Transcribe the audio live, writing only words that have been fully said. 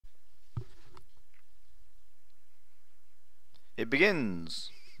It begins.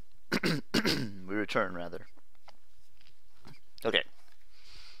 We return, rather. Okay.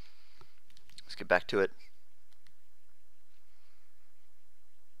 Let's get back to it.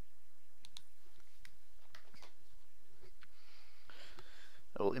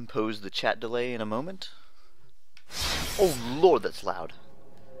 I will impose the chat delay in a moment. Oh lord, that's loud.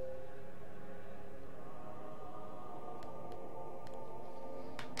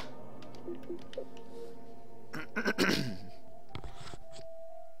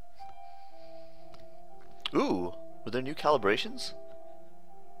 Ooh, were there new calibrations?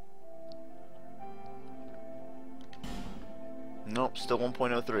 Nope, still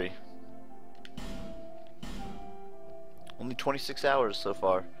 1.03. Only 26 hours so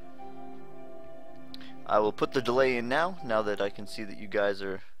far. I will put the delay in now that I can see that you guys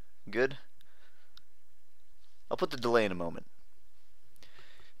are good. I'll put the delay in a moment.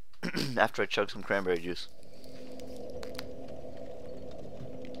 After I chug some cranberry juice.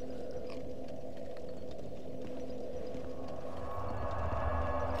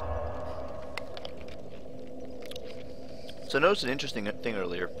 So I noticed an interesting thing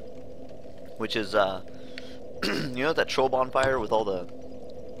earlier, which is, you know that troll bonfire with all the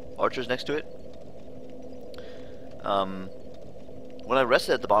archers next to it? When I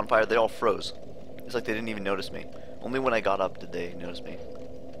rested at the bonfire, they all froze. It's like they didn't even notice me. Only when I got up did they notice me.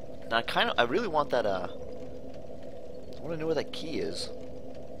 Now I really want that, I want to know where that key is.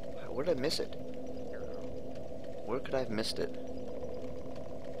 Where did I miss it? Where could I have missed it?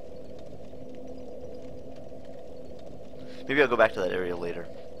 Maybe I'll go back to that area later.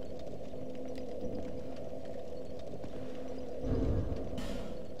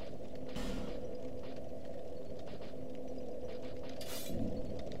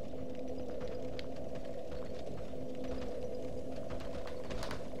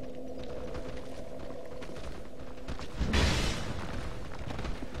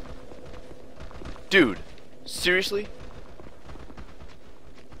 Dude, seriously?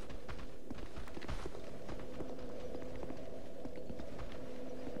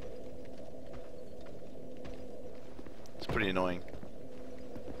 It's pretty annoying.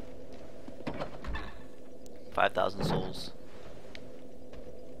 5,000 souls.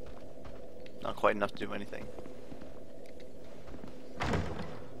 Not quite enough to do anything.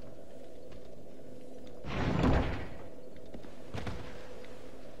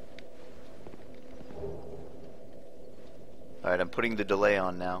 Alright, I'm putting the delay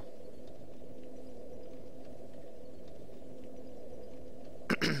on now.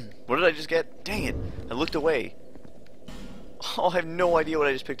 What did I just get? Dang it! I looked away. Oh, I have no idea what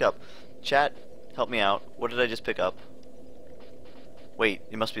I just picked up. Chat, help me out. What did I just pick up? Wait,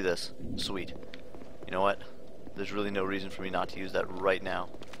 it must be this. Sweet. You know what? There's really no reason for me not to use that right now.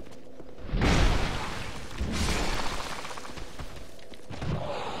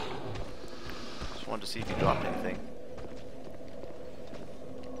 Just wanted to see if you dropped anything.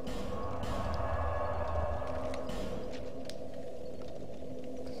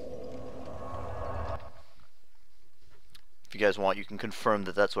 If you guys want, you can confirm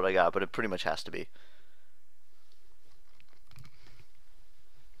that that's what I got, but it pretty much has to be.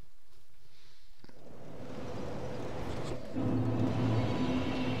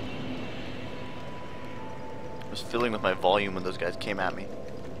 I was fiddling with my volume when those guys came at me.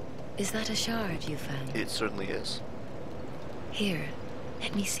 Is that a shard you found? It certainly is. Here,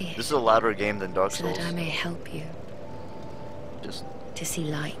 let me see it. This is a louder game than Dark so Souls. that I may help you. Just to see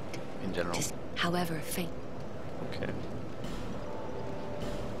light. in general. However faint. Okay.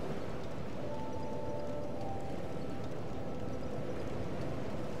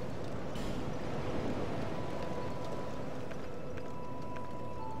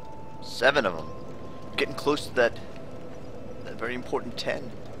 Seven of them. Getting close to that very important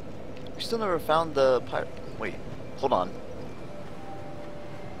 10. We still never found the pirate. Wait, hold on.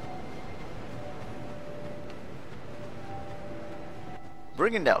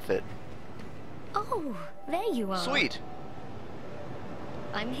 Brigand outfit. Oh, there you are. Sweet.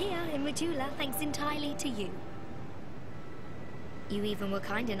 I'm here in Majula thanks entirely to you. You even were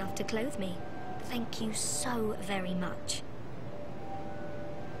kind enough to clothe me. Thank you so very much.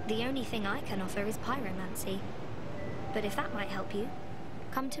 The only thing I can offer is pyromancy. But if that might help you,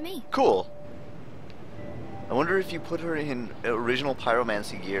 come to me. Cool. I wonder if you put her in original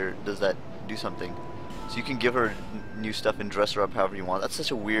pyromancy gear, does that do something? So you can give her new stuff and dress her up however you want. That's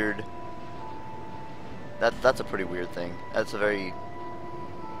such a weird... That's a pretty weird thing. That's a very...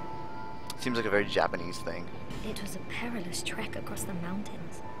 Seems like a very Japanese thing. It was a perilous trek across the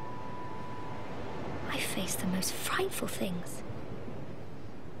mountains. I faced the most frightful things.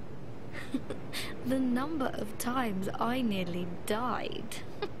 The number of times I nearly died.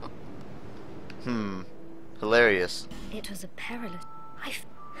 Hilarious. It was a perilous...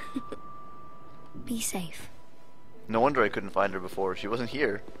 Be safe. No wonder I couldn't find her before. She wasn't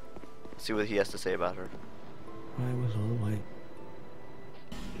here. Let's see what he has to say about her. I was always...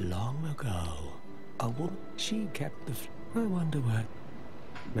 Long ago, a woman, she kept the... I wonder where...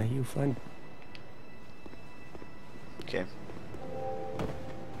 May you find... Okay.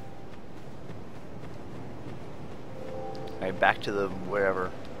 Alright, back to the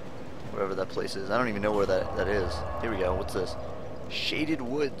wherever that place is. I don't even know where that is. Here we go. What's this? Shaded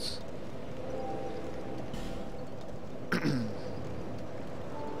woods.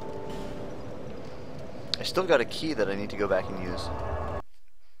 I still got a key that I need to go back and use.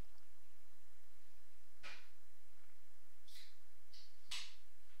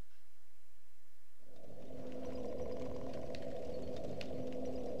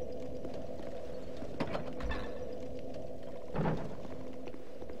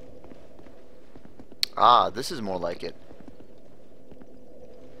 Ah, this is more like it.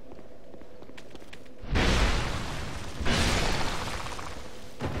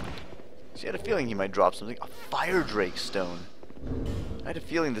 See, I had a feeling he might drop something. A fire drake stone. I had a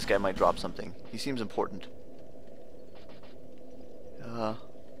feeling this guy might drop something. He seems important.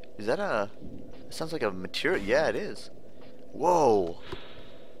 Is that a... It sounds like a material... Yeah, it is. Whoa!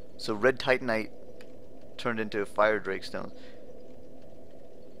 So red titanite turned into fire drake stone.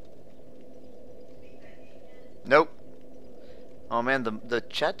 Nope. Oh man, the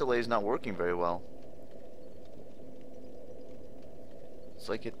chat delay is not working very well. It's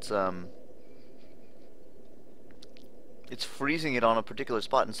like it's freezing it on a particular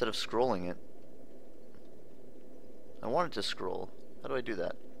spot instead of scrolling it. I want it to scroll. How do I do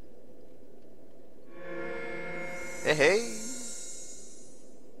that? Hey, hey!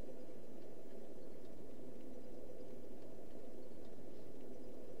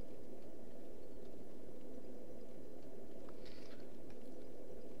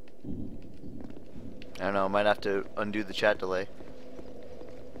 I don't know, I might have to undo the chat delay.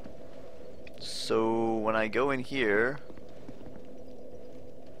 So when I go in here,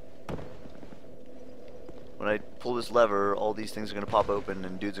 when I pull this lever, all these things are gonna pop open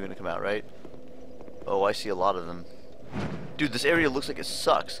and dudes are gonna come out, right? Oh, I see a lot of them. Dude, this area looks like it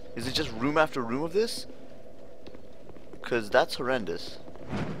sucks. Is it just room after room of this? 'Cause that's horrendous.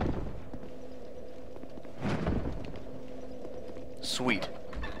 Sweet.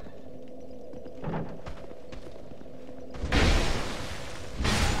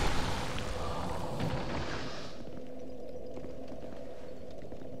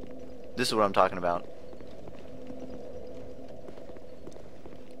 This is what I'm talking about.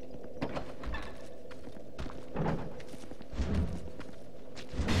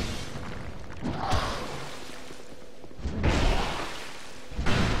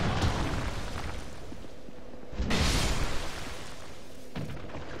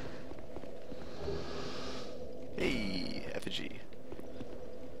 Hey, effigy.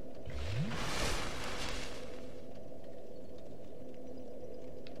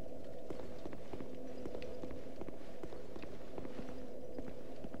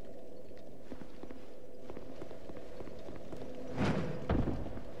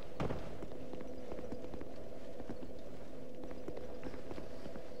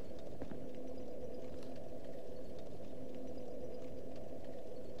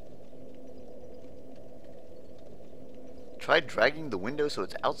 Try dragging the window so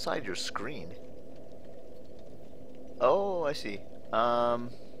it's outside your screen. Oh, I see. I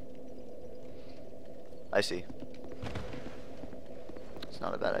see. It's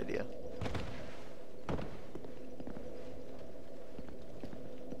not a bad idea.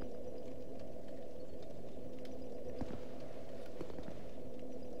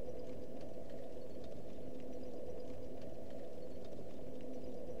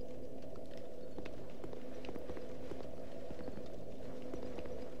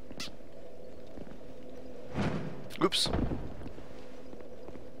 Oops.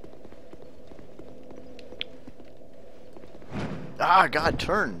 Ah, God,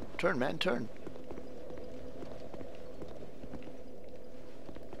 turn. Turn, man, turn.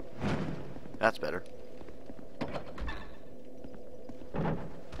 That's better.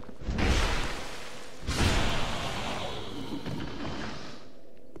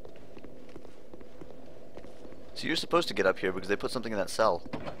 So you're supposed to get up here because they put something in that cell.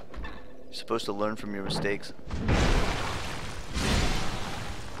 You're supposed to learn from your mistakes.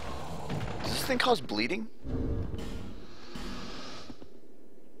 Does this thing cause bleeding?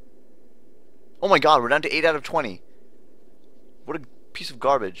 Oh my God, we're down to 8 out of 20. What a piece of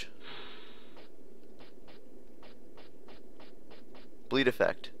garbage. Bleed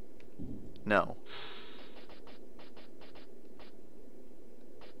effect. No.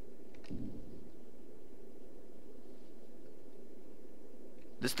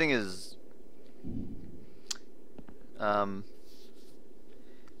 This thing is... Hang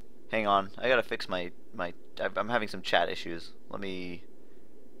on. I gotta fix my... I'm having some chat issues. Let me...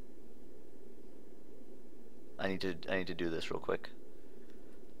 I need to do this real quick.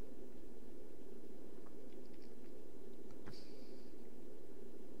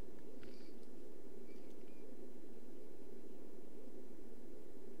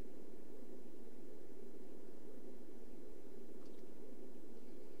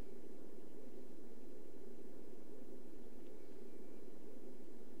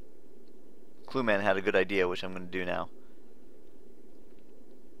 Clue Man had a good idea, which I'm going to do now.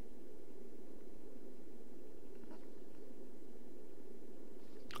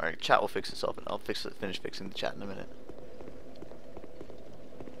 Alright, chat will fix itself, and I'll finish fixing the chat in a minute.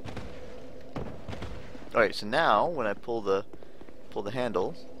 Alright, so now, when I pull the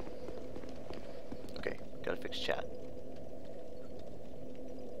handle... Okay, gotta fix chat.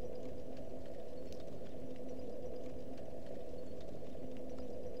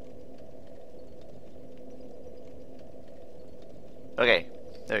 Okay,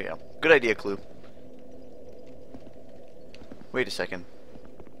 there you go. Good idea, Clue. Wait a second.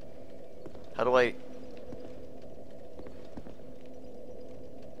 How do I...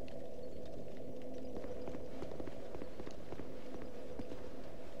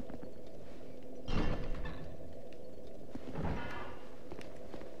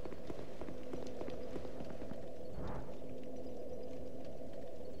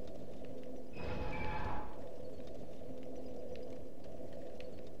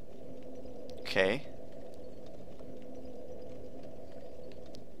 Okay.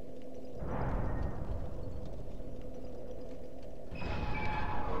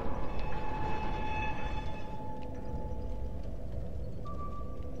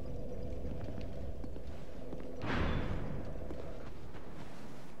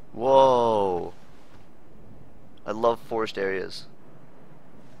 Whoa. I love forest areas.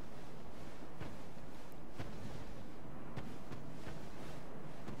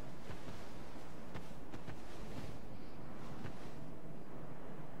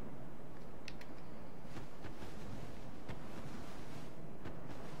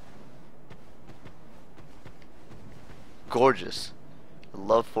 Gorgeous. I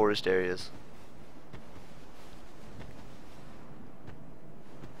love forest areas.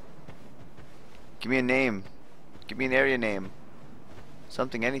 Give me a name. Give me an area name.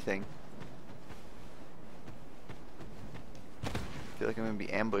 Something, anything. I feel like I'm gonna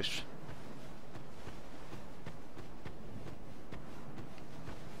be ambushed.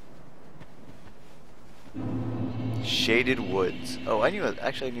 Shaded woods. Oh, I knew it.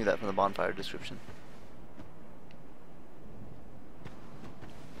 Actually, I knew that from the bonfire description.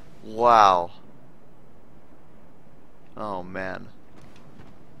 Wow. Oh man.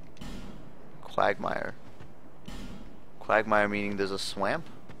 Quagmire. Quagmire meaning there's a swamp?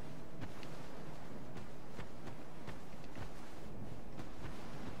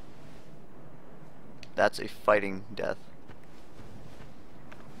 That's a fighting death.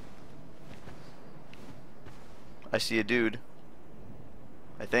 I see a dude.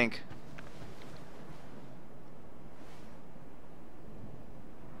 I think.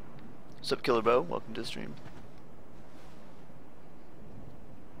 What's up, Killer Bo? Welcome to the stream.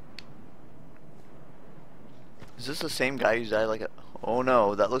 Is this the same guy who died like a... Oh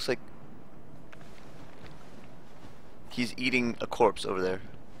no, that looks like... He's eating a corpse over there.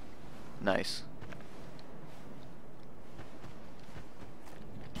 Nice.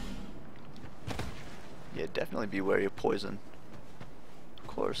 Yeah, definitely be wary of poison. Of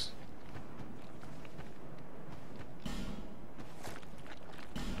course.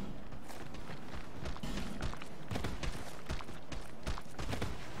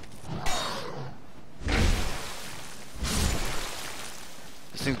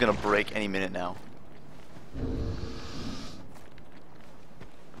 This thing's gonna break any minute now.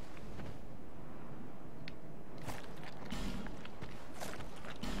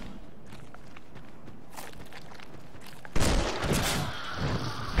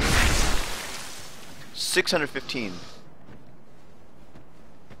 $615.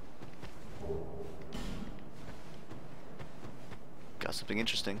 Got something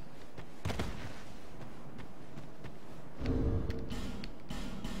interesting.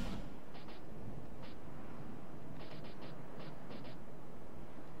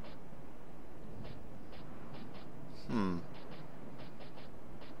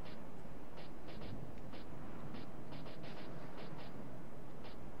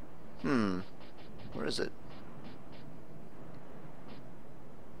 Where is it?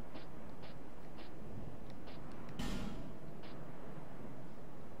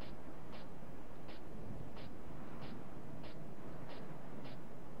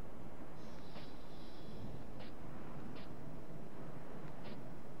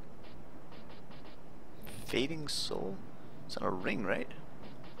 Fading soul? It's not a ring, right?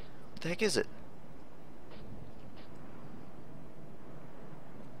 What the heck is it?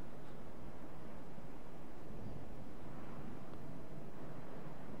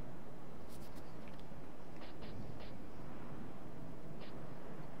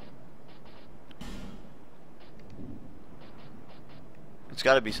 It's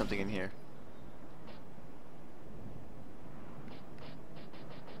gotta be something in here.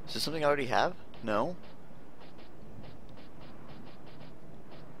 Is this something I already have? No?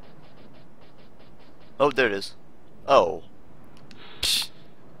 Oh, there it is. Oh. Psh.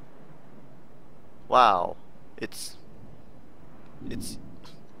 Wow. It's...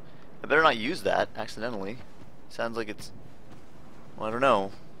 I better not use that accidentally. Sounds like it's... Well, I don't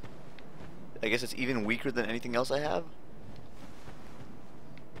know. I guess it's even weaker than anything else I have?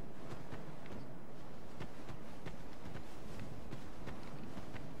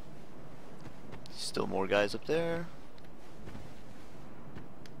 Still more guys up there.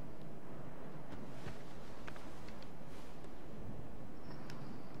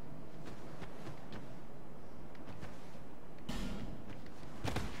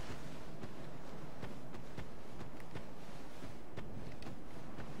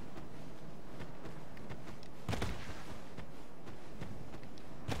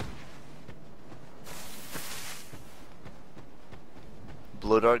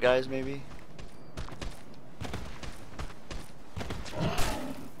 Blow dart guys, maybe?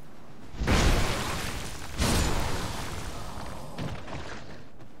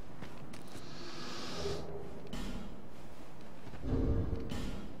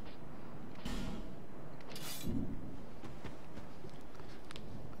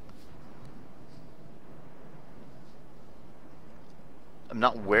 I'm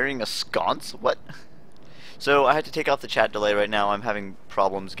not wearing a sconce? What? So I had to take off the chat delay right now. I'm having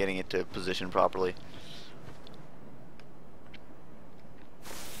problems getting it to position properly.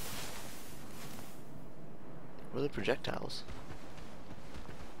 Where are the projectiles?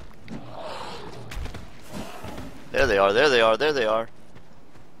 There they are, there they are, there they are.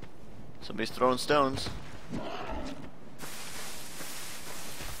 Somebody's throwing stones.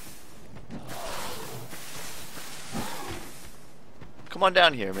 Come on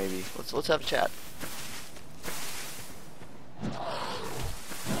down here, maybe. Let's have a chat.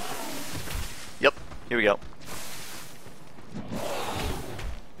 Yep, here we go.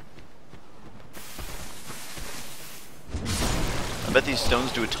 I bet these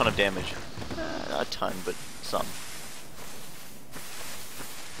stones do a ton of damage. Not a ton, but some.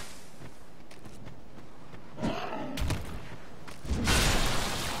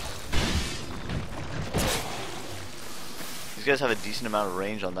 These guys have a decent amount of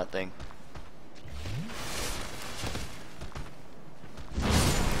range on that thing.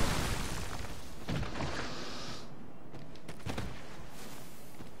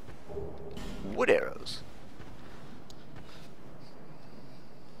 Wood arrows.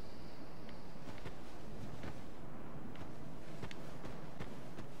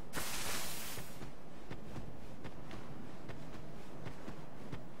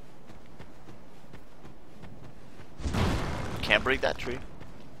 Can't break that tree.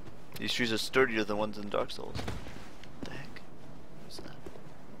 These trees are sturdier than ones in Dark Souls. What the heck? What's that?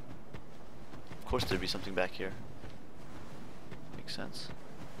 Of course there'd be something back here. Makes sense.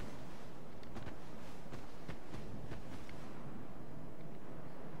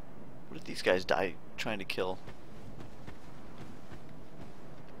 What did these guys die trying to kill?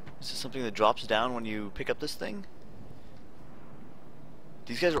 Is this something that drops down when you pick up this thing?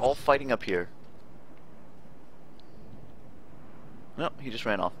 These guys are all fighting up here. No, he just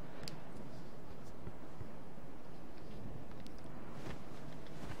ran off.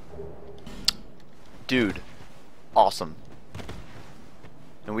 Dude, awesome.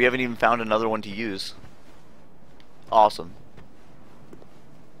 And we haven't even found another one to use. Awesome.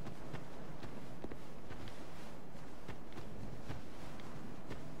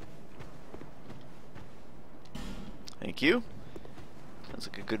 Thank you. Sounds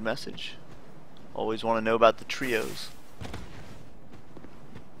like a good message. Always want to know about the trios.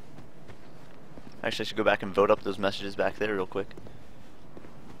 Actually, I should go back and vote up those messages back there real quick.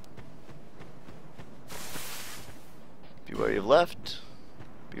 Be wary of left.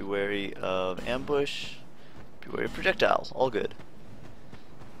 Be wary of ambush. Be wary of projectiles. All good.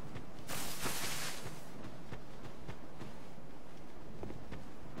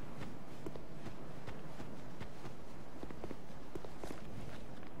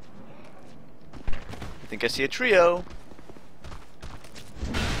 think I see a trio.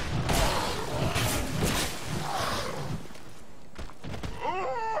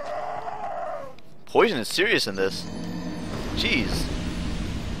 Poison is serious in this. Jeez.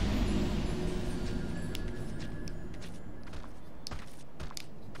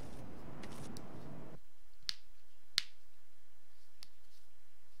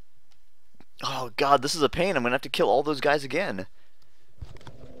 Oh god, this is a pain. I'm gonna have to kill all those guys again.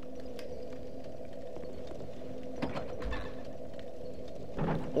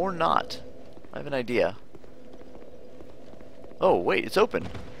 Or not. I have an idea. Oh, wait, it's open.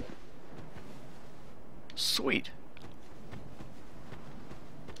 Sweet.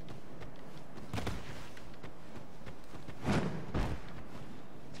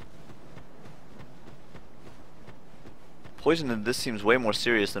 Poison in this seems way more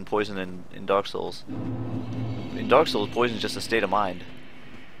serious than poison in Dark Souls. In Dark Souls, poison is just a state of mind.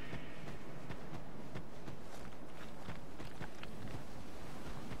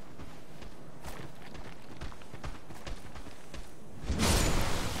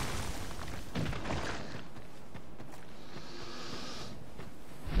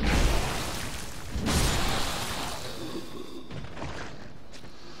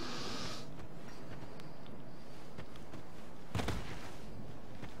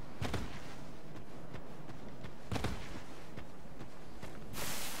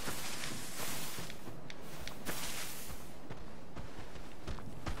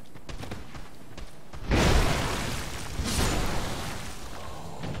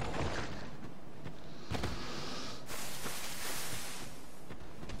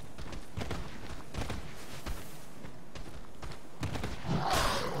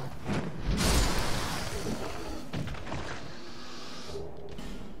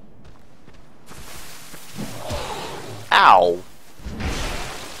 Ow!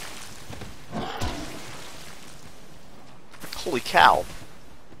 Holy cow.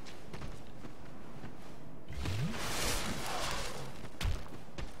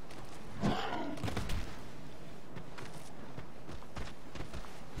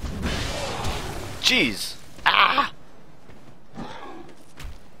 Jeez. Ah!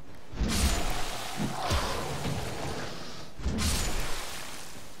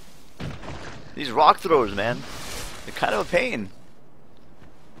 These rock throwers, man. They're kind of a pain.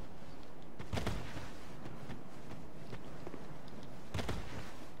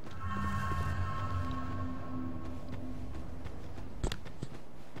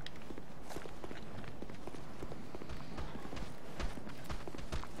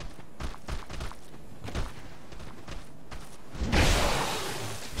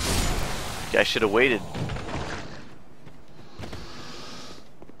 Yeah, I should have waited.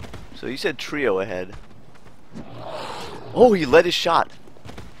 So you said trio ahead. Oh, he led his shot.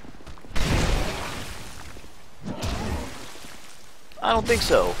 I don't think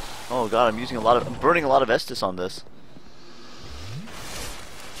so. Oh god, I'm burning a lot of Estus on this.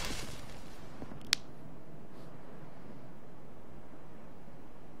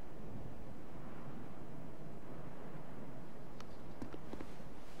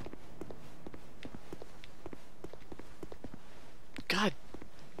 God,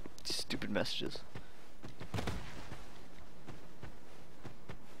 stupid messages.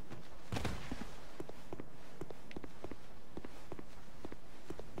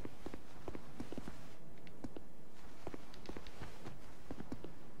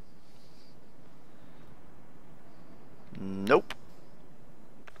 Nope.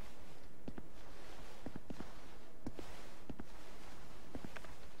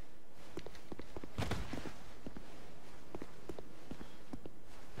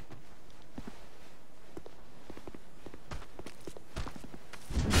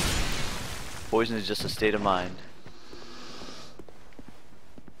 Poison is just a state of mind.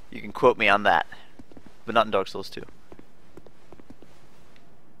 You can quote me on that, but not in Dark Souls 2.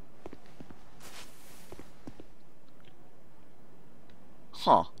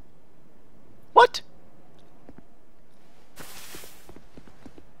 Huh. What?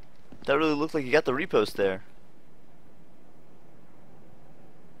 That really looked like you got the repost there.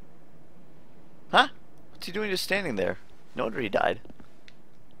 Huh? What's he doing just standing there? No wonder he died.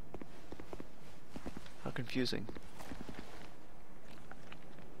 How confusing.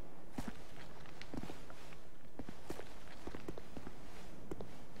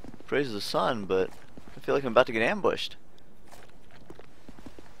 Praise the sun, but I feel like I'm about to get ambushed.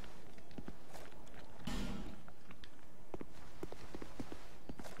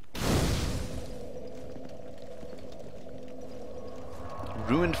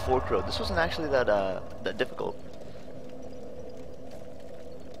 Ruined Fork Road. This wasn't actually that difficult.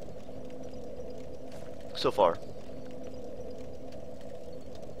 so far.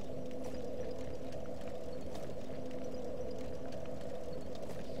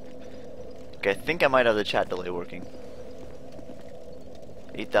 Okay, I think I might have the chat delay working.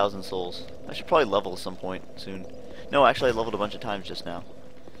 8,000 souls. I should probably level at some point soon. No, actually I leveled a bunch of times just now.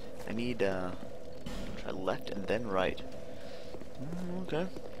 I need, try left and then right. Okay.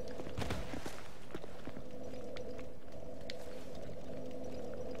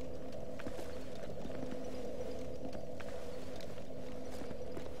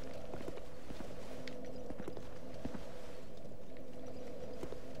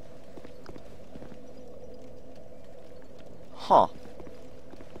 Huh.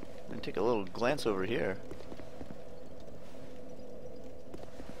 I'm gonna take a little glance over here.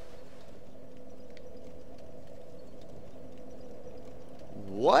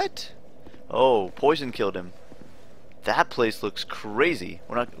 What? Oh, poison killed him. That place looks crazy.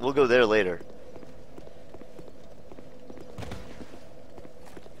 We'll go there later.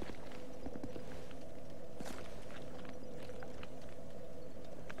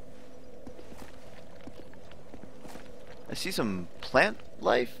 I see some plant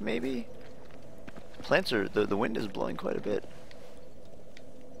life, maybe? Plants are, the wind is blowing quite a bit.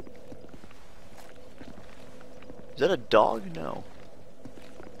 Is that a dog? No.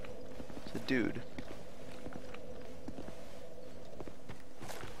 It's a dude.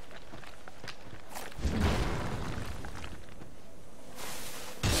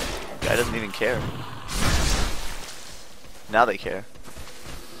 Guy doesn't even care. Now they care.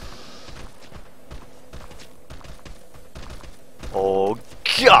 Oh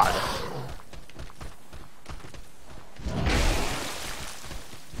God!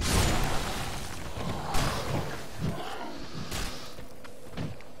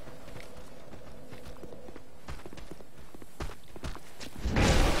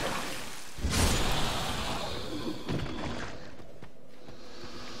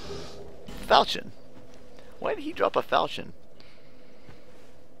 Falchion. Why did he drop a falchion?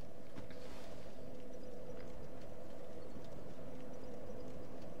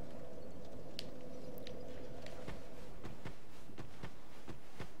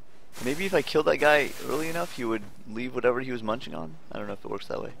 Maybe if I killed that guy early enough, he would leave whatever he was munching on. I don't know if it works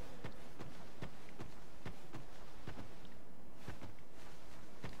that way.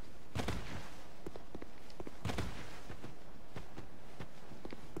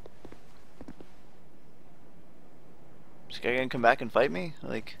 Is this guy gonna come back and fight me?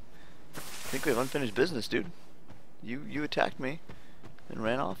 Like, I think we have unfinished business, dude. You attacked me and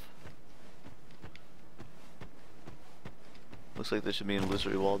ran off. Looks like there should be an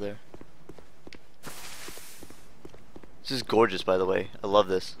illusory wall there. This is gorgeous, by the way. I love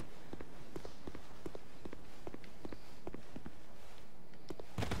this.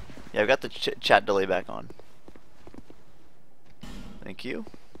 Yeah, I've got the chat delay back on. Thank you.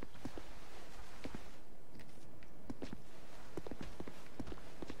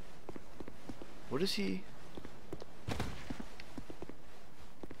 What is he?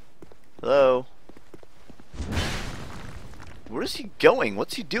 Hello? Where is he going?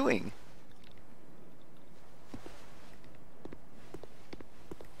 What's he doing?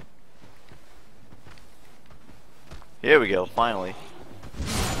 Here we go, finally.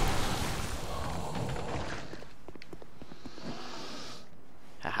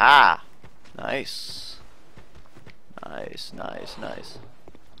 Haha! Nice. Nice, nice, nice.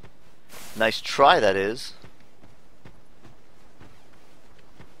 Nice try, that is.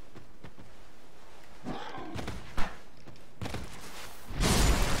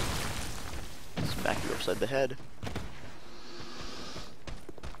 Smack you upside the head.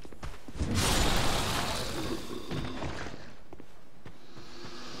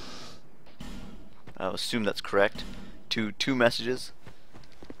 I'll assume that's correct. Two messages.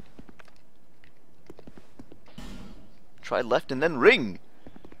 Try left and then ring.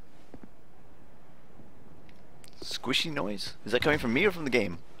 Squishy noise? Is that coming from me or from the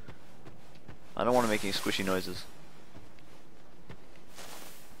game? I don't want to make any squishy noises.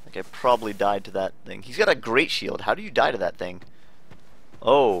 Like I probably died to that thing. He's got a great shield. How do you die to that thing?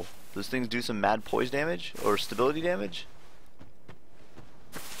 Oh, those things do some mad poise damage or stability damage?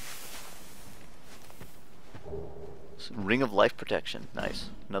 Ring of life protection. Nice.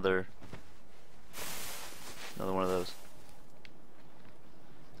 Another one of those.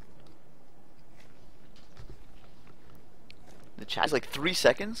 The chat's like 3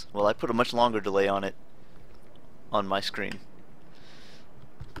 seconds? Well, I put a much longer delay on it on my screen.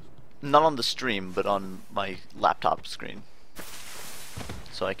 Not on the stream, but on my laptop screen.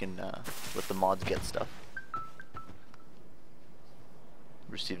 So I can let the mods get stuff.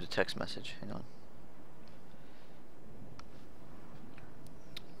 Received a text message. Hang on.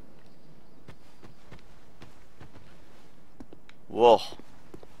 Whoa.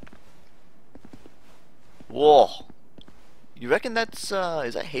 Whoa. You reckon that's,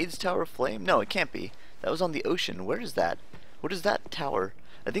 is that Hades Tower of Flame? No, it can't be. That was on the ocean. Where is that? What is that tower?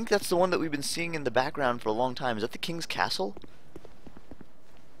 I think that's the one that we've been seeing in the background for a long time. Is that the King's Castle?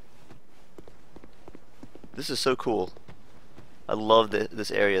 This is so cool. I love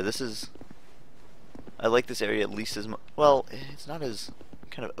this area. I like this area at least as much. Well, it's not as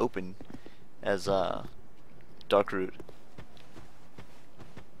kind of open as Darkroot.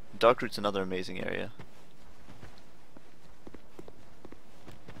 Darkroot's another amazing area.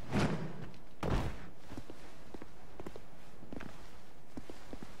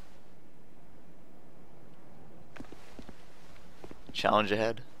 Challenge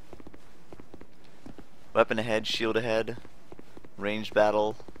ahead. Weapon ahead, shield ahead. Ranged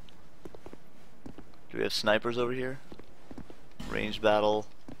battle. Do we have snipers over here? Ranged battle.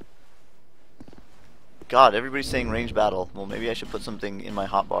 God, everybody's saying ranged battle. Well, maybe I should put something in my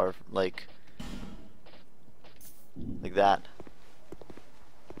hotbar like that.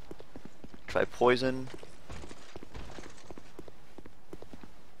 Try poison.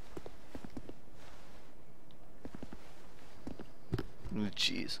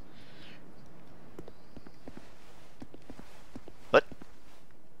 Jeez. What?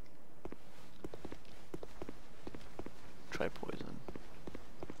 Try poison.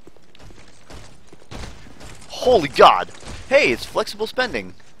 Holy God! Hey, it's flexible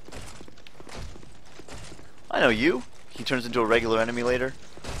spending. I know you. He turns into a regular enemy later.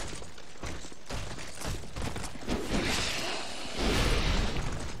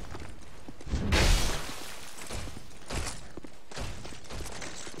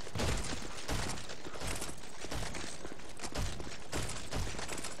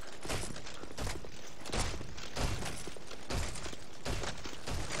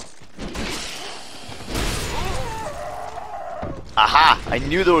 Aha! I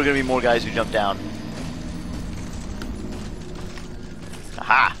knew there were going to be more guys who jumped down.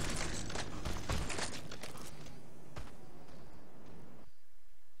 Aha!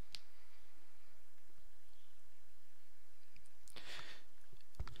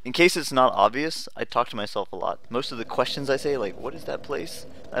 In case it's not obvious, I talk to myself a lot. Most of the questions I say, like, what is that place?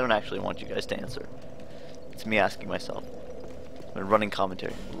 I don't actually want you guys to answer. It's me asking myself. I'm running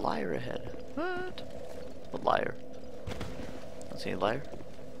commentary. Liar ahead. What? What liar? Don't see any liar.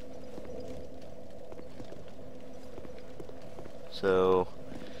 So,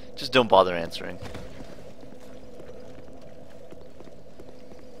 just don't bother answering.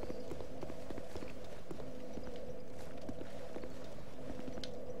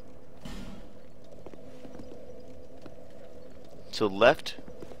 So left,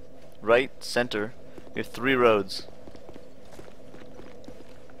 right, center, we have 3 roads.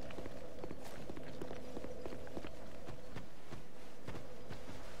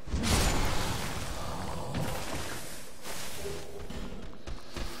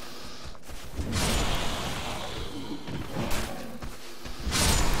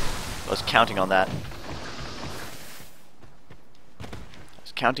 I was counting on that. I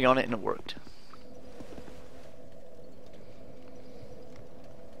was counting on it and it worked.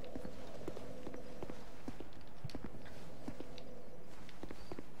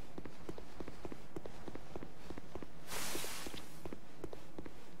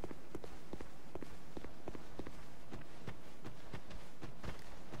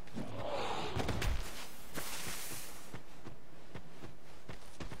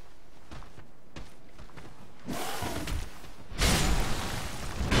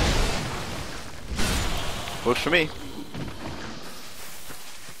 Works for me.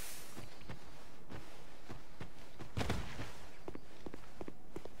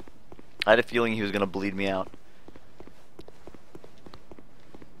 I had a feeling he was going to bleed me out.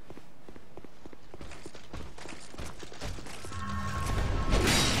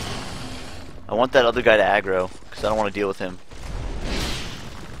 I want that other guy to aggro, because I don't want to deal with him.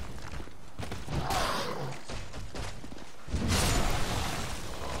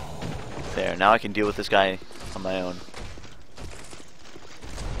 There, now I can deal with this guy on my own.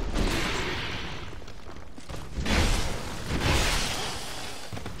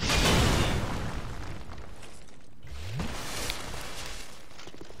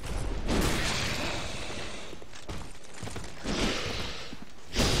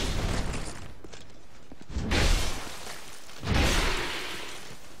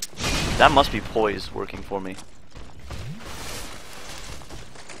 That must be poise working for me.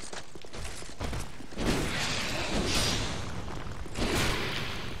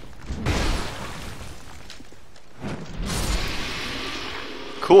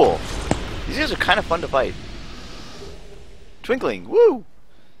 Cool. These guys are kind of fun to fight. Twinkling. Woo!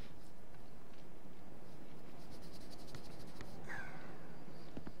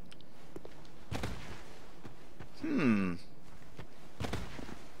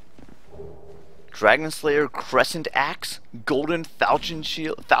 Dragon Slayer Crescent Axe, Golden Falcon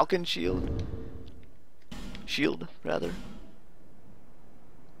Shield, Shield rather.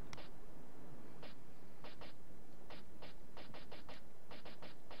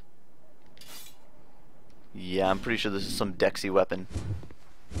 Yeah, I'm pretty sure this is some Dexy weapon.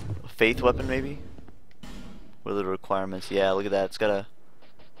 A faith weapon, maybe? What are the requirements? Yeah, look at that. It's got a...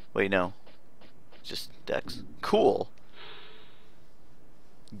 Wait, no. It's just Dex. Cool!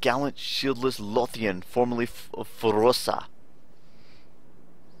 Gallant Shieldless Lothian, formerly of Forossa.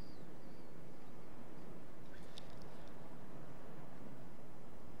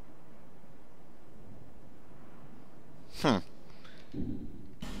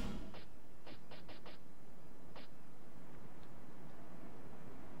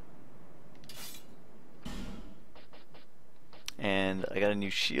 And I got a new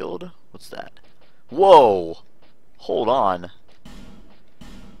shield. What's that? Whoa! Hold on.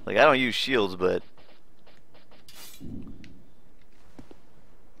 Like, I don't use shields, but...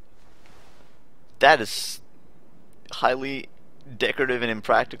 that is highly decorative and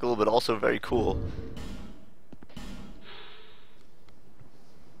impractical, but also very cool.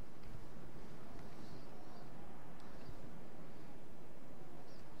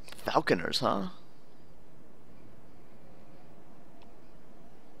 Falconers, huh?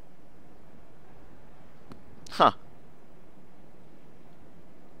 Huh.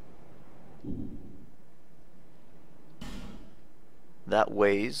 That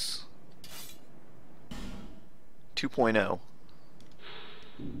weighs 2.0.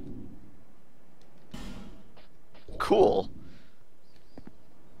 Cool.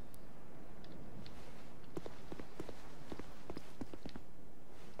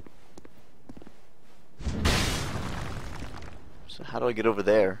 So how do I get over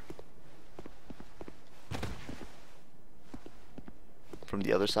there? From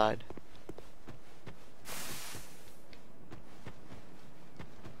the other side?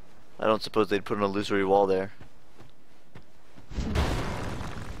 I don't suppose they'd put an illusory wall there.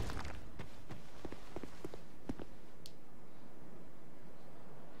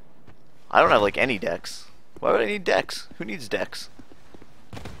 I don't have like any decks. Why would I need decks? Who needs decks?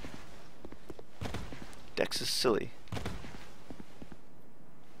 Dex is silly.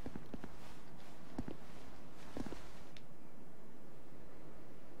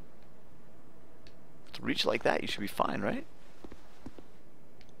 To reach like that, you should be fine, right?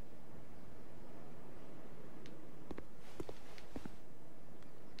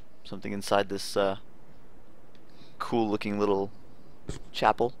 Something inside this cool looking little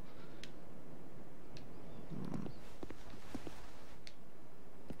chapel.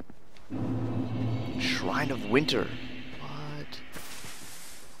 Shrine of Winter. What?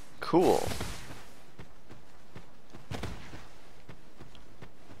 Cool.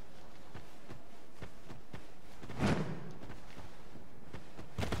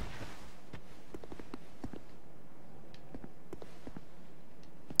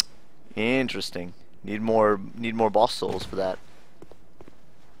 Interesting. Need more boss souls for that.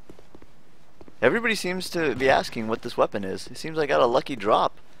 Everybody seems to be asking what this weapon is. It seems like I got a lucky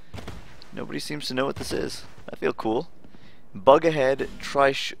drop. Nobody seems to know what this is. I feel cool. Bug ahead,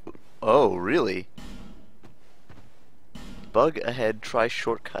 try oh, really? Bug ahead, try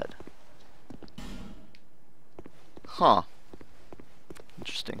shortcut. Huh.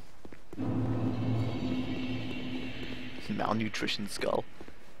 Interesting. Malnutrition skull.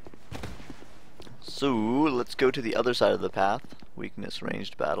 So, let's go to the other side of the path. Weakness,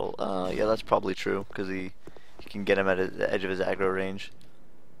 ranged battle. Yeah, that's probably true, because he can get him at the edge of his aggro range.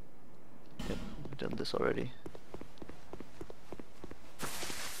 Yep, we've done this already.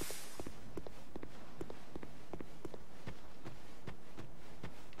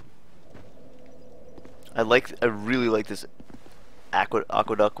 I really like this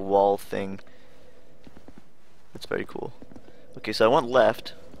aqueduct wall thing. It's very cool. Okay, so I went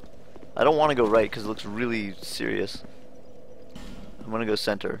left. I don't want to go right because it looks really serious. I'm gonna go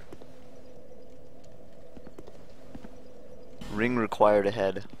center. Ring required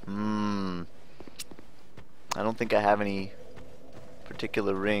ahead. I don't think I have any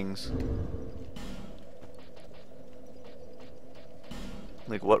particular rings.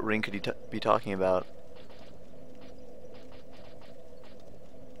 Like, what ring could he be talking about?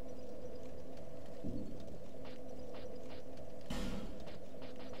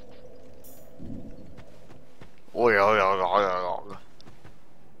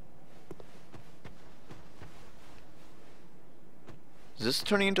 this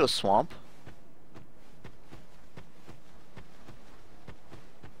turning into a swamp?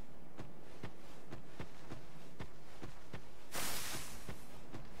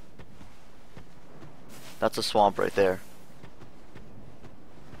 That's a swamp right there.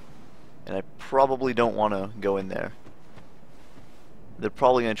 And I probably don't want to go in there. They're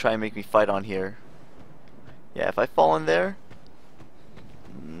probably going to try and make me fight on here. Yeah, if I fall in there,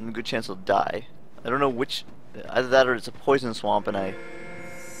 good chance I'll die. I don't know which, either that or it's a poison swamp and I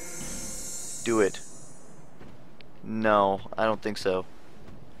do it. No, I don't think so.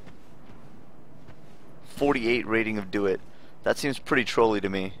 48 rating of do it. That seems pretty trolly to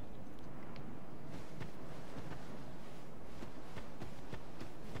me.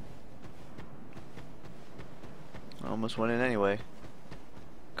 I almost went in anyway.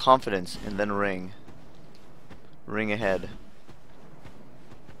 Confidence and then ring. Ring ahead.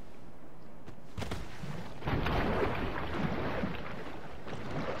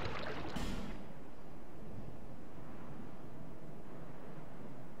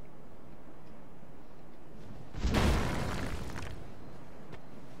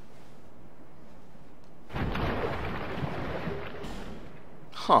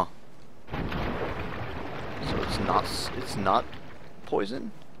 Huh. So it's not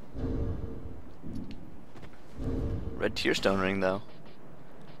poison? Red tearstone ring though.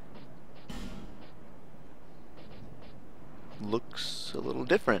 Looks a little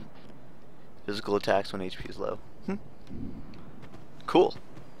different. Physical attacks when HP is low. Cool.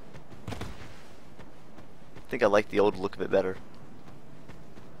 I think I like the old look of it better.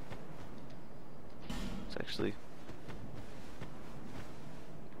 It's actually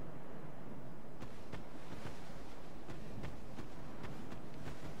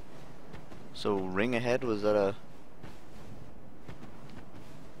so ring ahead, was that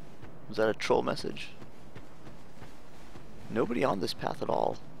a troll message? Nobody on this path at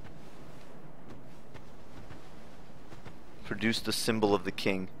all. Produce the symbol of the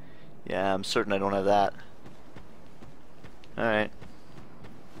king. Yeah, I'm certain I don't have that. Alright.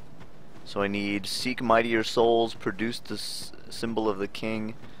 So I need seek mightier souls, produce the symbol of the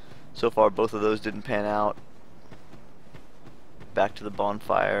king. So far both of those didn't pan out. Back to the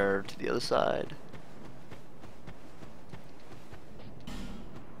bonfire, to the other side.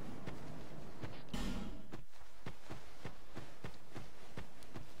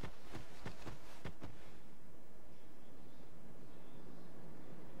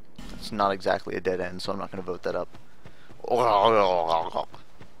 It's not exactly a dead end, so I'm not going to vote that up.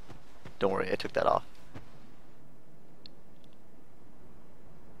 Don't worry, I took that off.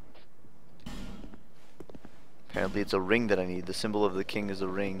 Apparently it's a ring that I need. The symbol of the king is a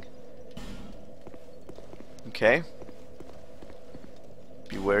ring. Okay.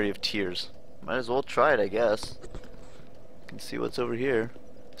 Be wary of tears. Might as well try it, I guess. Can see what's over here.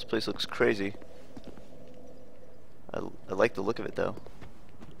 This place looks crazy. I like the look of it though.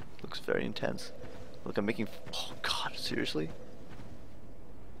 Looks very intense. Look, I'm making... Oh god, seriously?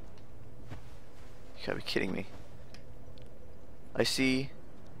 You gotta be kidding me. I see...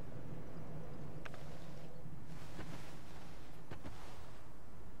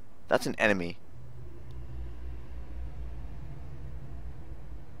 That's an enemy.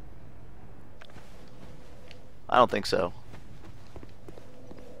 I don't think so.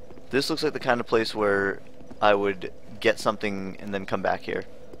 This looks like the kind of place where I would get something and then come back here.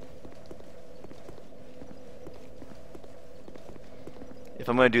 If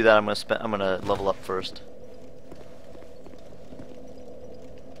I'm going to do that, I'm going to level up first.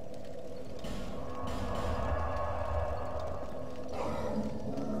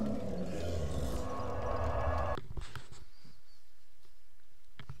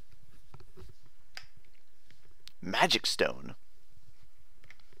 Magic stone.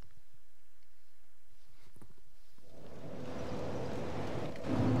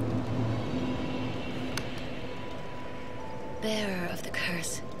 Bearer of the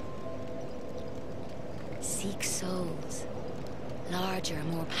curse. Seek souls. Larger,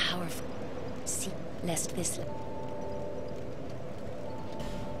 more powerful. Seek lest this...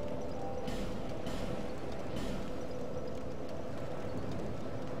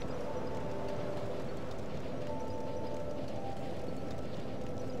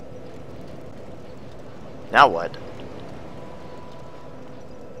 Now what?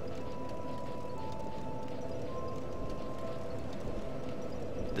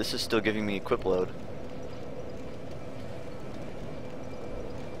 This is still giving me equip load.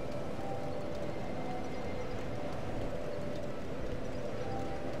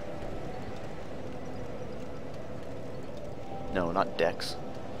 No, not Dex.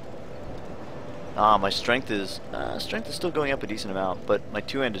 Ah, my strength is still going up a decent amount, but my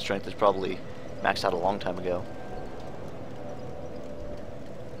two-handed strength is probably maxed out a long time ago.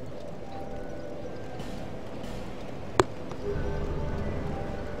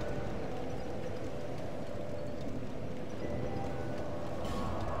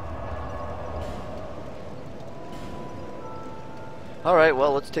 Alright,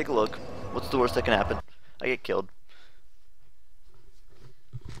 well, let's take a look. What's the worst that can happen? I get killed.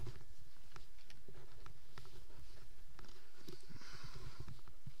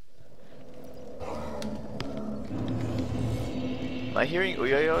 Am I hearing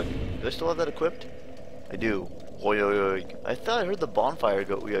Uyayog? Do I still have that equipped? I do. Uyayog. I thought I heard the bonfire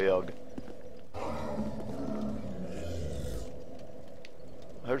go Uyayog.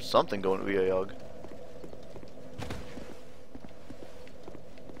 I heard something going Uyayog.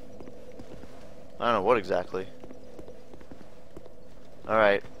 I don't know what exactly.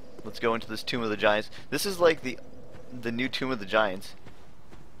 Alright, let's go into this Tomb of the Giants. This is like the new Tomb of the Giants.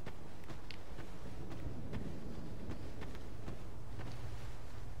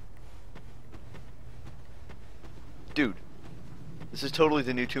 Dude, this is totally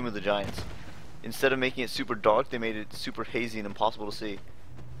the new Tomb of the Giants. Instead of making it super dark, they made it super hazy and impossible to see.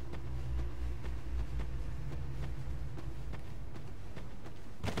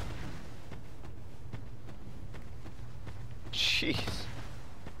 Jeez.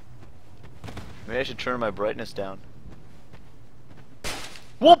 Maybe I should turn my brightness down.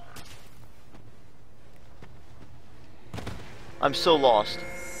 Whoop! I'm so lost.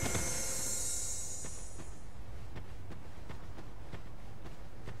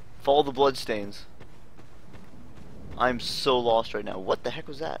 Follow the bloodstains. I'm so lost right now. What the heck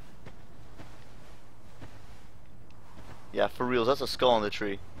was that? Yeah, for reals, that's a skull on the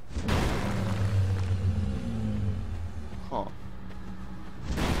tree. Huh.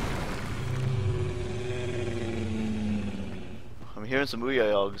 I'm hearing some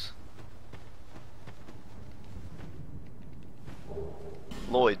Uyayogs.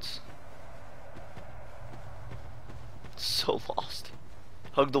 Lloyds. So lost.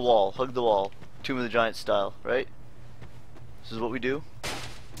 Hug the wall, hug the wall. Tomb of the Giant style, right? This is what we do.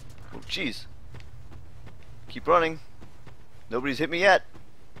 Oh, jeez. Keep running. Nobody's hit me yet.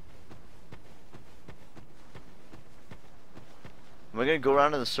 Am I gonna go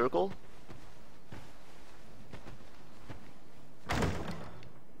around in a circle?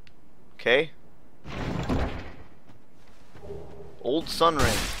 Okay. Old sun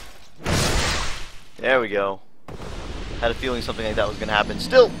ring. There we go. Had a feeling something like that was gonna happen.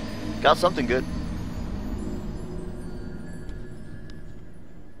 Still, got something good.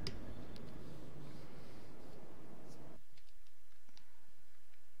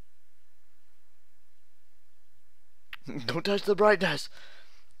 Don't touch the brightness.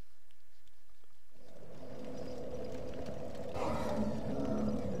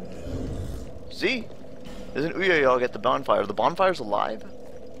 See? There's an Uyayog at the bonfire. The bonfire's alive?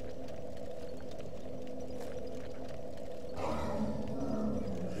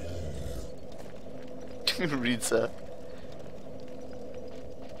 Reads that.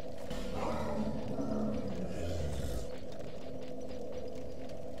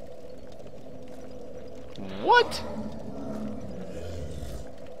 What?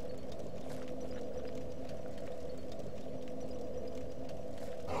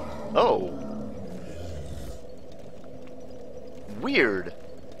 Oh. Weird.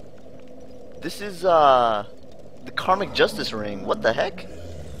 This is the karmic justice ring. What the heck?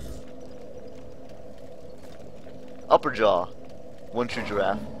 Upper jaw. One true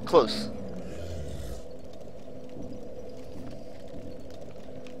giraffe. Close.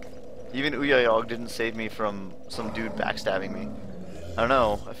 Even Uyayog didn't save me from some dude backstabbing me. I don't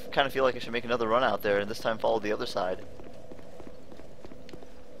know. I kind of feel like I should make another run out there and this time follow the other side.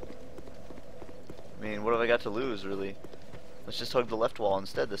 I mean, what have I got to lose, really? Let's just hug the left wall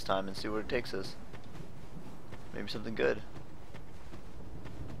instead this time and see where it takes us. Maybe something good.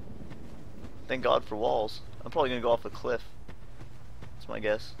 Thank God for walls. I'm probably gonna go off a cliff. That's my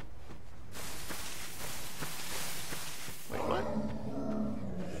guess. Wait, what?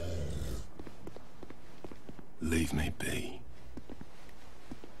 Leave me be.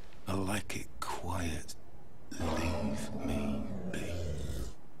 I like it quiet. Leave me be.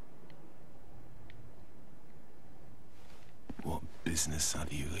 What business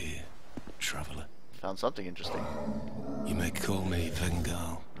have you here, traveller? Found something interesting. You may call me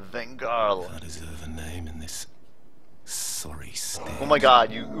Vengal. Vengal. If I deserve a name in this sorry state. Oh my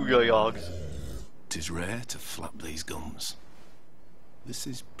God, you Uyayogs. 'Tis rare to flap these gums. This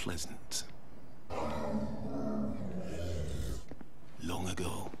is pleasant. Long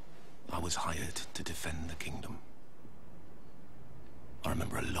ago, I was hired to defend the kingdom. I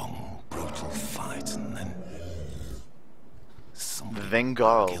remember a long, brutal fight, and then somebody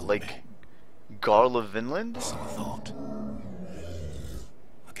Vengarl, killed like me. Garl of Vinland? So I thought.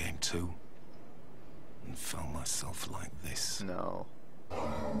 I came to and found myself like this. No.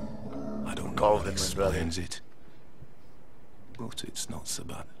 I don't know Garl what Vinland, rather. explains it, but it's not so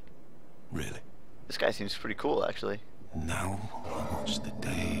bad, really. This guy seems pretty cool, actually. Now I watch the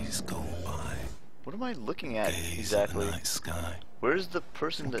days go by. What am I looking at Gaze exactly? at the night sky. Where's the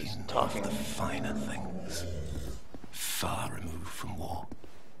person that's Thinking talking? of the finer things, far removed from war.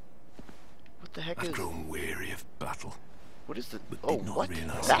 What the heck I've is? grown weary of battle, What is the? but Oh, did not what?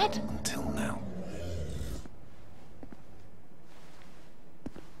 realize That? it until now.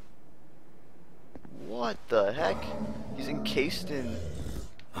 What the heck? He's encased in.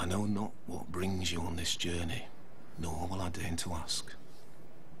 I know not what brings you on this journey, nor will I deign to ask.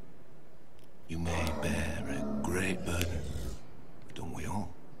 You may bear a great burden, don't we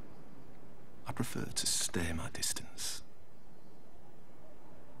all? I prefer to stay my distance.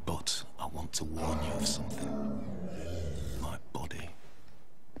 But I want to warn you of something. My body.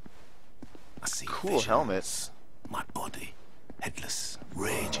 I see Cool visions. helmet. My body, headless,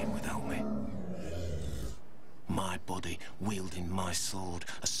 raging without me. My body wielding my sword,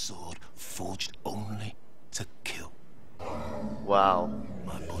 a sword forged only to kill. Wow.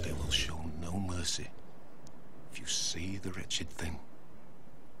 My body will show no mercy. If you see the wretched thing,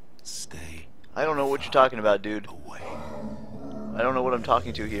 stay I don't know what you're talking about, dude. away. I don't know what I'm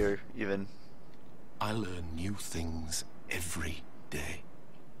talking to here, even. I learn new things every day.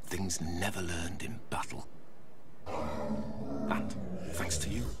 Things never learned in battle. And thanks to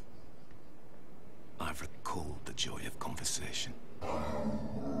you, I've recalled the joy of conversation.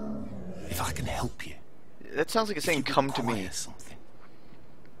 If I can help you, That sounds like it's saying, "Come to me." require something,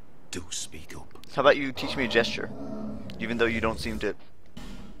 do speak up. How about you teach me a gesture, even though you don't seem to.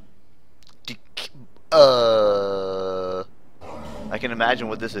 I can imagine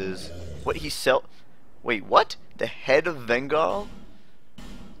what this is. What he sell? Wait, what? The head of Vengarl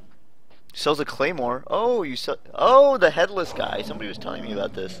sells a claymore. Oh, you sell. Oh, the headless guy. Somebody was telling me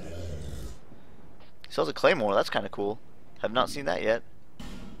about this. Sells a claymore. That's kind of cool. Have not seen that yet.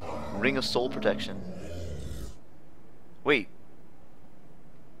 Ring of soul protection. Wait.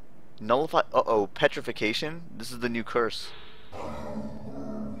 Nullify. Uh-oh. Petrification. This is the new curse.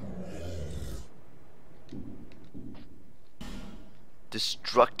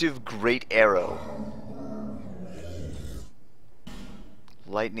 Destructive great arrow.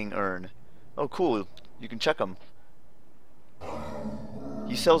 Lightning urn. Oh, cool. You can check them.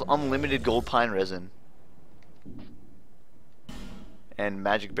 He sells unlimited gold pine resin. And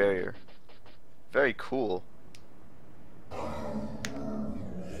magic barrier. Very cool.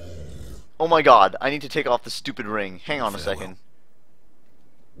 Oh my god, I need to take off the stupid ring. Hang on a second.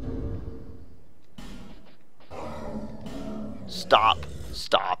 Stop.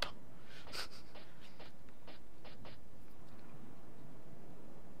 Stop.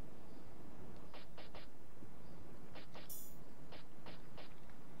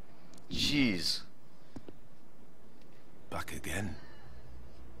 Jeez. Back again.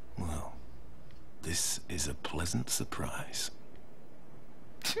 Well, this is a pleasant surprise.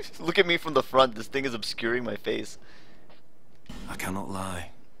 Look at me from the front. This thing is obscuring my face. I cannot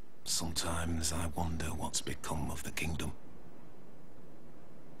lie. Sometimes I wonder what's become of the kingdom.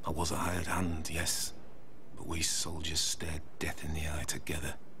 I was a hired hand, yes, but we soldiers stared death in the eye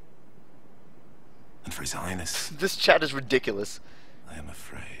together. And for His Highness, This chat is ridiculous. I am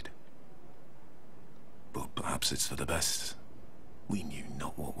afraid. But perhaps it's for the best. We knew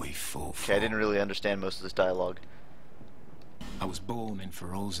not what we fought for. Okay, I didn't really understand most of this dialogue. I was born in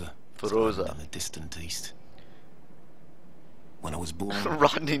Feroza. Feroza. In the distant east. When I was born,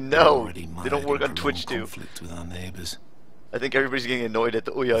 Rodney, we no. already They don't mired work in on Twitch prolonged too. conflict with our neighbours. I think everybody's getting annoyed at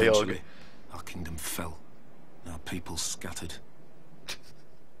the Uyayog. Eventually, our kingdom fell. Our people scattered.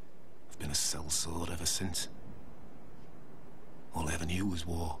 I've been a sellsword ever since. All I ever knew was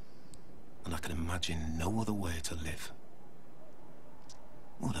war, and I can imagine no other way to live.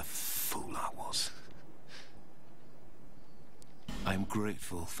 What a fool I was. I am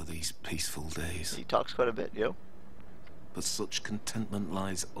grateful for these peaceful days, He talks quite a bit, yo. but such contentment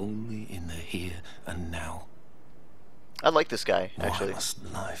lies only in the here and now. I like this guy, Why actually. must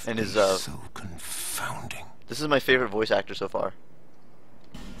life And be his, so confounding? This is my favorite voice actor so far.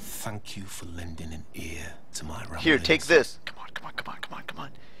 Thank you for lending an ear to my ramblings. Here, take this. Come on, come on, come on, come on, come on.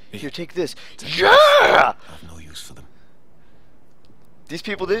 Here, take this. Take Yeah! I have no use for them. These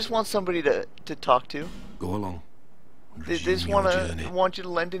people, they just want somebody to talk to. Go along. And They resume just your journey. want you to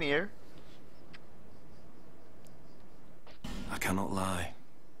lend an ear. cannot lie.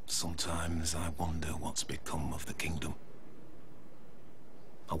 Sometimes I wonder what's become of the kingdom.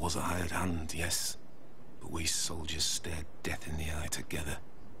 I was a hired hand, yes, but we soldiers stared death in the eye together.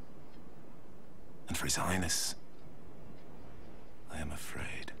 And for His Highness, I am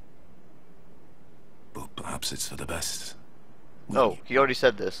afraid. But perhaps it's for the best. Oh, he already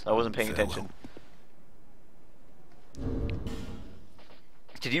said this. I wasn't paying attention.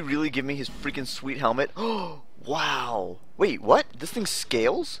 Did he really give me his freaking sweet helmet? Oh, wow. Wait, what? This thing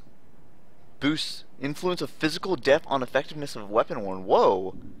scales? Boosts influence of physical depth on effectiveness of weapon worn.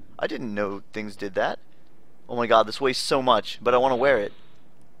 Whoa. I didn't know things did that. Oh my god, this weighs so much, but I want to wear it.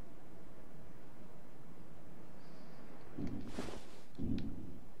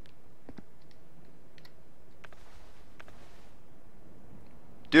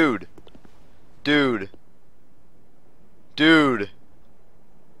 Dude. Dude. Dude.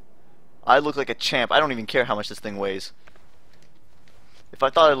 I look like a champ. I don't even care how much this thing weighs. If I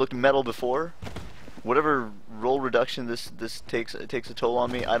thought I looked metal before, whatever roll reduction this takes a toll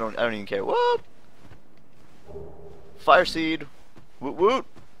on me, I don't even care. Whoop! Fire seed. Woot woot.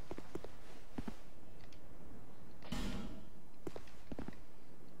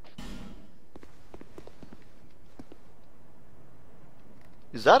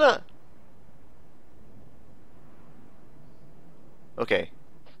 Is that a... Okay.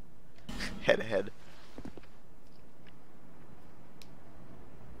 Head ahead.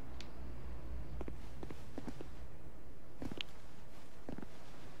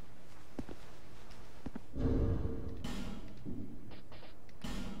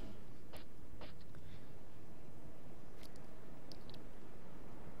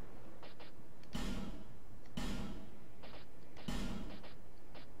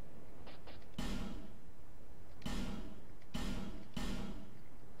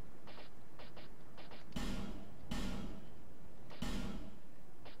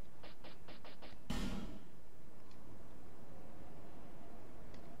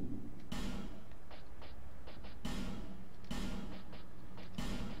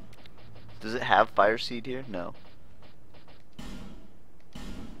 Does it have fire seed here? No.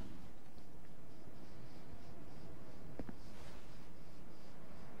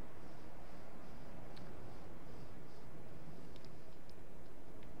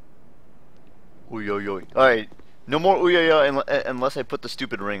 Uy, uy, uy. Alright, no more uy, uy, uy unless I put the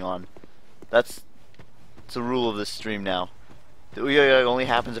stupid ring on. It's a rule of this stream now. The uy, uy, uy only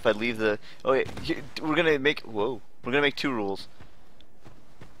happens if I leave the... Oh, wait, we're gonna make... Whoa. We're gonna make 2 rules.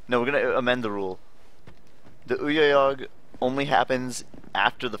 No, we're gonna amend the rule. The Uyayog only happens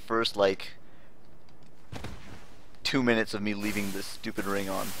after the first, like, 2 minutes of me leaving this stupid ring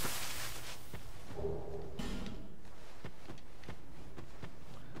on.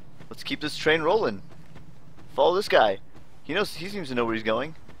 Let's keep this train rolling. Follow this guy. He seems to know where he's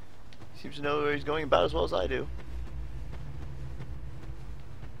going. He seems to know where he's going about as well as I do.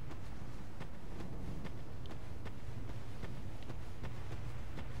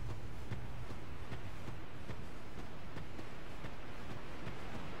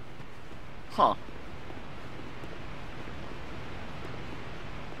 Huh.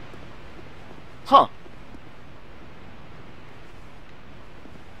 Huh.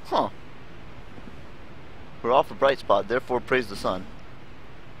 Huh. We're off a bright spot, therefore praise the sun.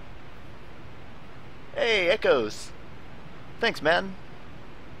 Hey, Echoes! Thanks, man.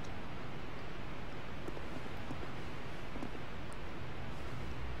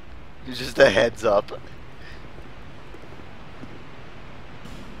 Just a heads up.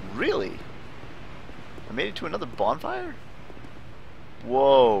 Really? I made it to another bonfire?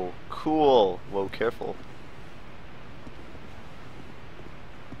 Whoa, cool. Whoa, careful.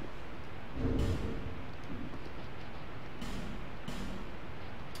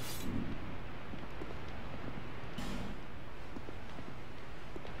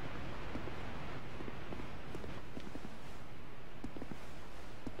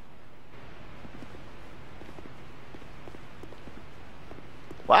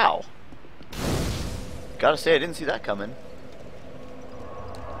 Wow. Gotta say, I didn't see that coming.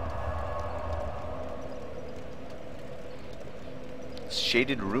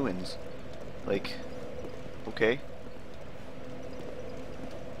 Shaded ruins. Like, okay.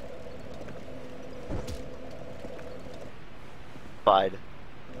 Petrified.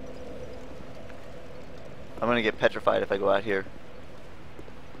 I'm gonna get petrified if I go out here.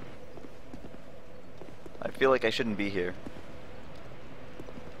 I feel like I shouldn't be here.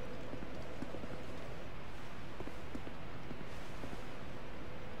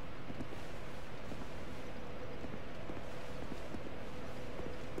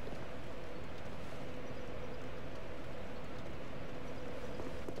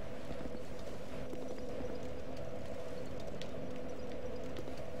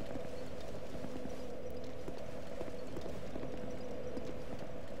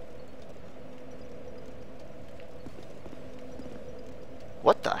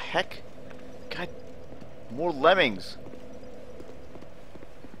 heck? God, more lemmings.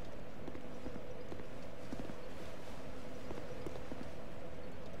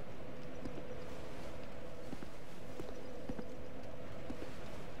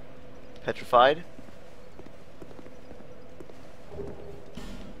 Petrified?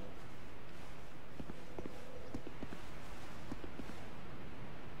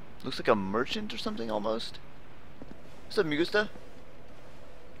 Looks like a merchant or something almost. What's up, Mugusta?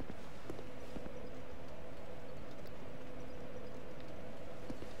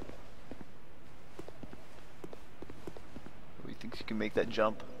 He thinks you can make that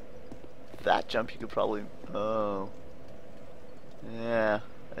jump. That jump you could probably... Oh. Yeah,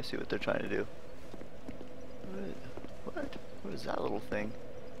 I see what they're trying to do. What? What is that little thing?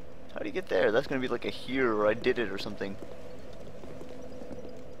 How do you get there? That's gonna be like a here or I did it or something.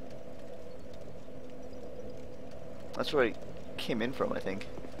 That's where I came in from, I think.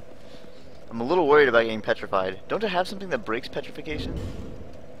 I'm a little worried about getting petrified. Don't I have something that breaks petrification?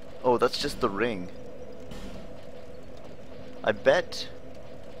 Oh, that's just the ring. I bet...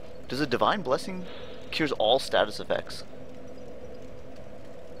 Does a divine blessing cures all status effects?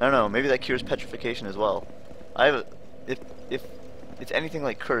 I don't know, maybe that cures petrification as well. I have a... If it's anything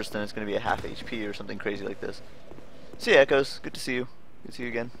like cursed, then it's going to be a half HP or something crazy like this. See you, Echoes. Good to see you. Good to see you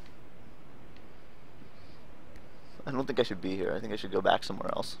again. I don't think I should be here. I think I should go back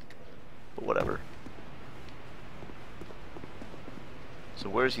somewhere else. But whatever. So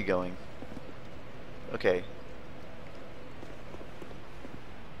where is he going? Okay.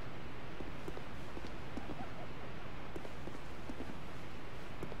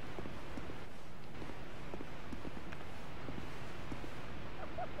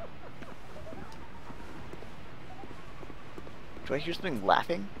 Do I hear something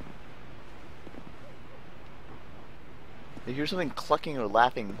laughing? I hear something clucking or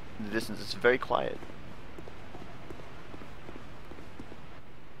laughing in the distance. It's very quiet.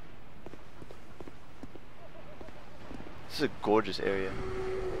 This is a gorgeous area.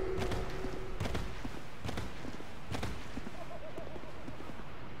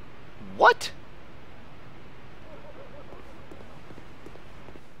 What?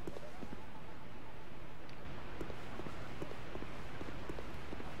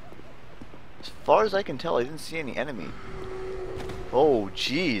 As far as I can tell, I didn't see any enemy. Oh,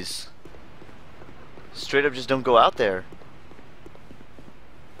 jeez. Straight up just don't go out there.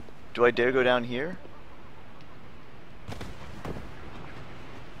 Do I dare go down here?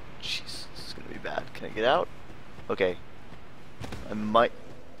 Jeez, this is gonna be bad. Can I get out? Okay. I might...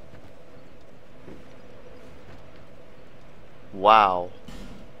 Wow.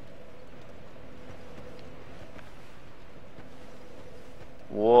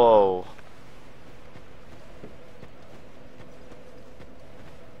 Whoa.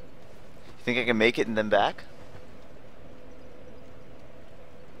 You think I can make it and then back?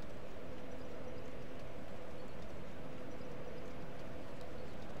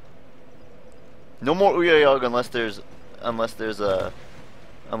 No more Uyayog unless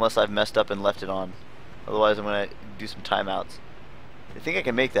I've messed up and left it on. Otherwise I'm gonna do some timeouts. I think I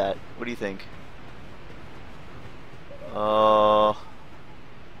can make that. What do you think? I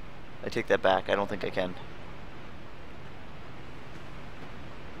take that back. I don't think I can.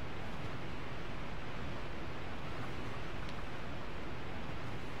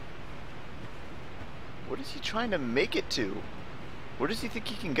 What is he trying to make it to? Where does he think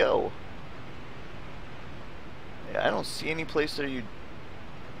he can go? Yeah, I don't see any place that he's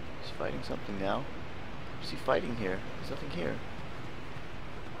fighting something now. What's he fighting here? There's nothing here.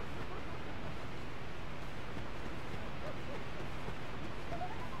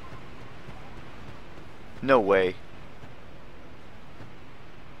 No way.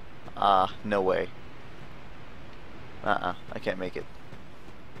 No way. I can't make it.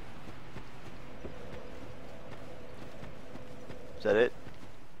 Is that it?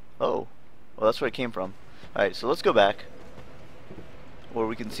 Oh. Well, that's where it came from. Alright, so let's go back. Or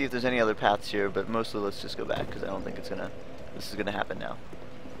we can see if there's any other paths here, but mostly let's just go back, because I don't think this is gonna happen now.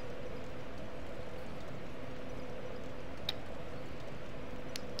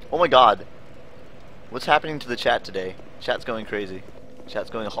 Oh my god. What's happening to the chat today? Chat's going crazy.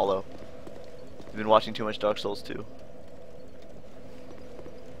 Chat's going hollow. We've been watching too much Dark Souls 2.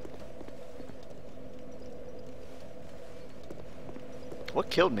 What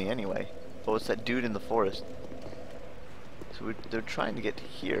killed me anyway? Oh, it's that dude in the forest. So they're trying to get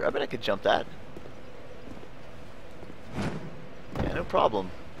here. I bet I could jump that. Yeah, no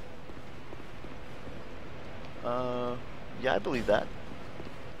problem. Yeah, I believe that.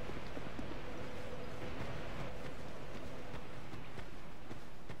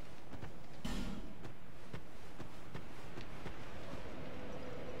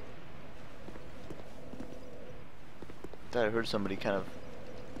 thought I heard somebody kind of...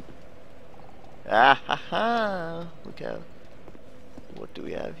 Ah ha ha! Look out. What do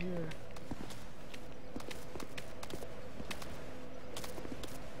we have here?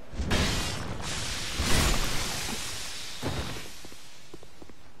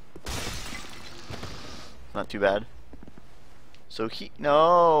 Not too bad. So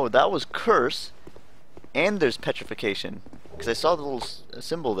no, that was curse. And there's petrification. Because I saw the little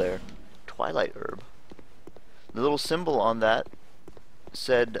symbol there. Twilight herb. The little symbol on that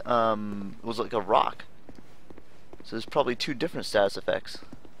said, was like a rock. So there's probably two different status effects.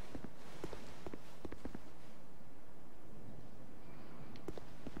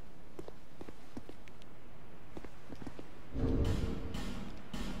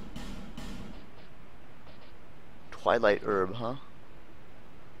 Twilight herb, huh?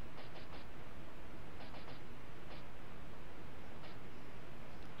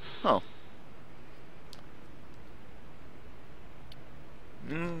 Oh.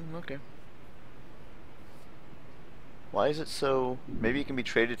 Okay. Why is it so... Maybe it can be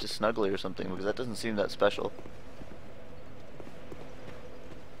traded to Snuggly or something, because that doesn't seem that special.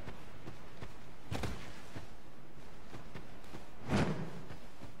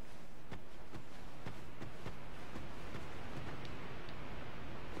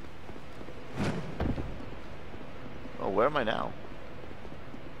 Oh, where am I now?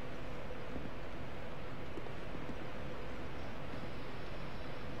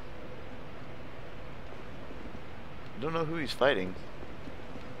 I don't know who he's fighting.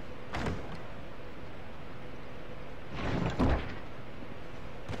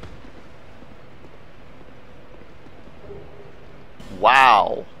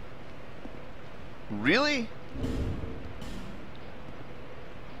 Wow. Really?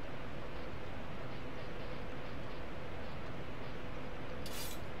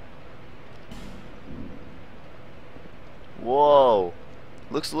 Whoa.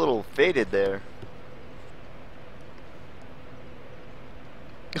 Looks a little faded there.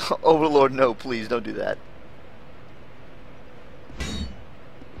 Overlord, no, please don't do that.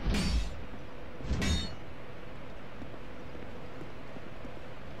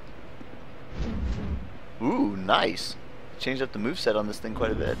 Ooh, nice. Changed up the moveset on this thing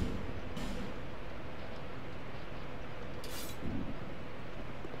quite a bit.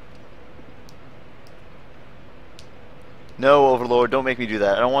 No, Overlord, don't make me do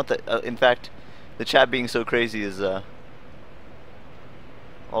that. I don't want that. In fact, the chat being so crazy is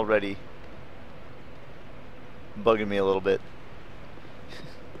already bugging me a little bit.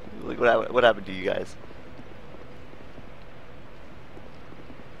 Like, what happened to you guys?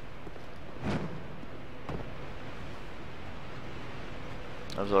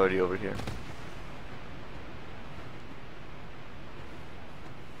 I was already over here.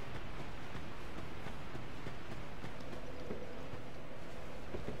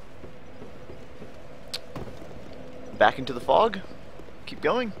 Back into the fog? Keep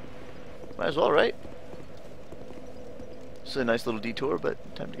going? Might as well, right? This is a nice little detour,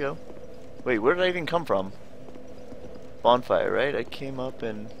 but time to go. Wait, where did I even come from? Bonfire, right? I came up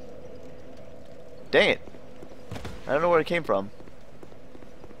and... Dang it! I don't know where I came from.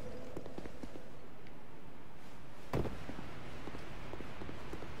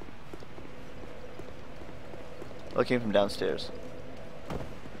 Oh, I came from downstairs.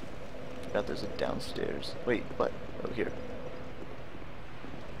 Forgot there's a downstairs. Wait, what? Over here.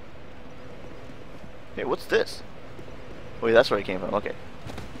 Hey, what's this? Wait, that's where I came from. Okay.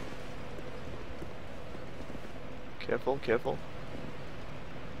 Careful, careful.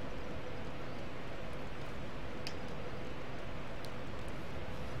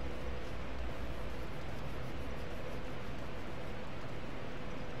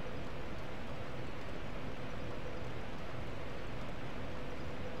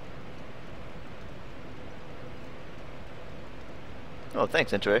 Oh,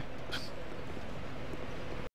 thanks, Entray.